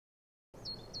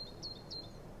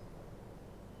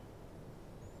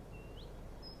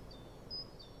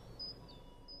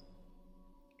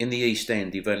In the East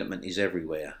End, development is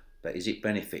everywhere, but is it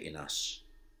benefiting us?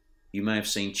 You may have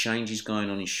seen changes going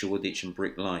on in Shoreditch and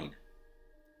Brick Lane.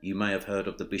 You may have heard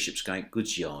of the Bishopsgate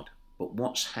Goodsyard, but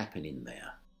what's happening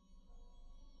there?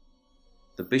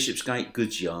 The Bishopsgate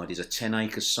Goodsyard is a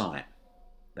 10-acre site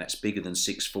that's bigger than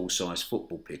 6 full-size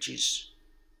football pitches.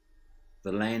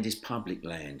 The land is public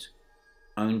land,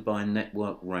 owned by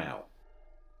Network Rail.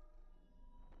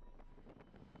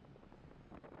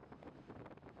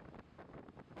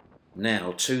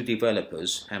 Now, 2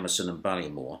 developers, Hamlets and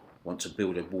Hackney, want to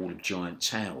build a wall of giant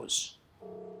towers.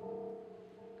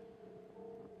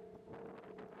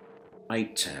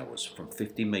 8 towers from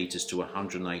 50 metres to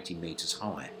 180 metres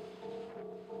high.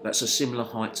 That's a similar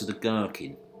height to the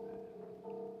Gherkin.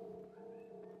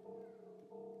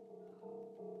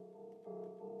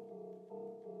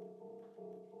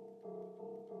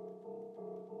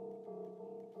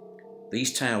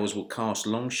 These towers will cast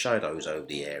long shadows over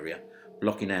the area,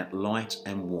 blocking out light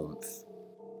and warmth.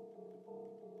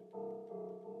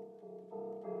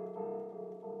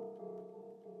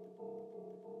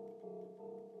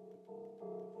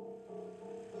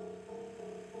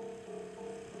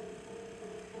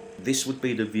 This would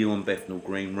be the view on Bethnal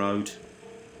Green Road.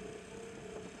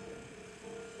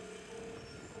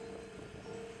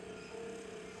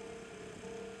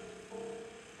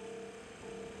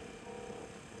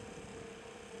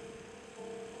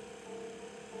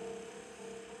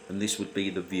 And this would be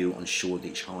the view on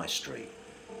Shoreditch High Street.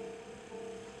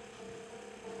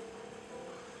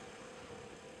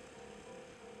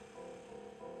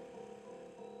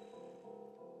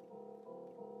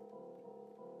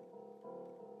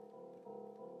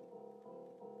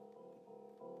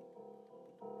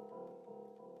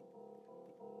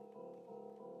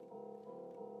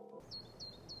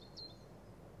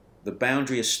 The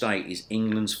Boundary Estate is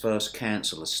England's first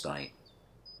council estate.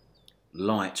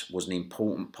 Light was an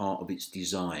important part of its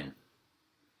design.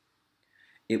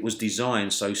 It was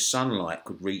designed so sunlight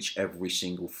could reach every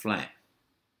single flat.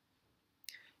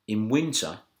 In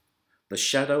winter, the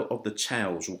shadow of the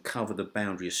towers will cover the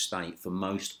Boundary Estate for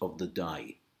most of the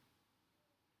day.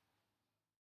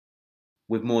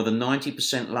 With more than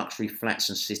 90% luxury flats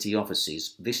and city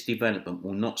offices, this development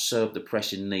will not serve the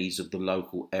pressing needs of the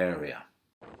local area.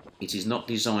 It is not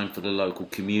designed for the local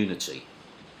community.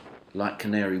 Like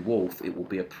Canary Wharf, it will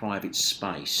be a private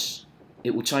space.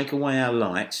 It will take away our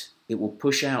light, it will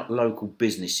push out local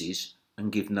businesses and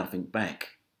give nothing back.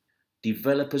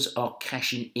 Developers are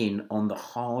cashing in on the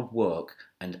hard work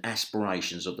and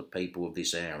aspirations of the people of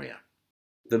this area.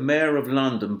 The Mayor of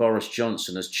London, Boris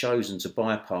Johnson, has chosen to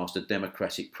bypass the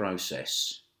democratic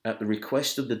process. At the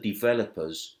request of the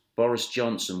developers, Boris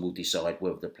Johnson will decide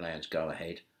whether the plans go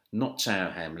ahead, not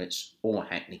Tower Hamlets or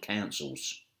Hackney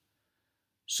councils.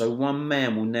 So one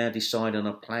man will now decide on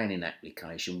a planning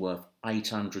application worth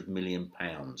 £800 million.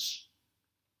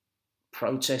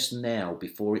 Protest now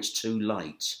before it's too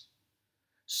late.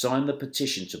 Sign the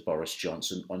petition to Boris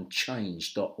Johnson on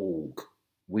change.org.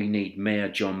 We need Mayor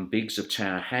John Biggs of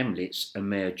Tower Hamlets and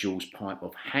Mayor Jules Pipe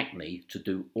of Hackney to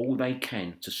do all they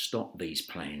can to stop these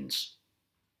plans.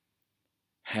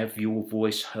 Have your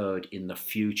voice heard in the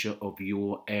future of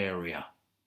your area.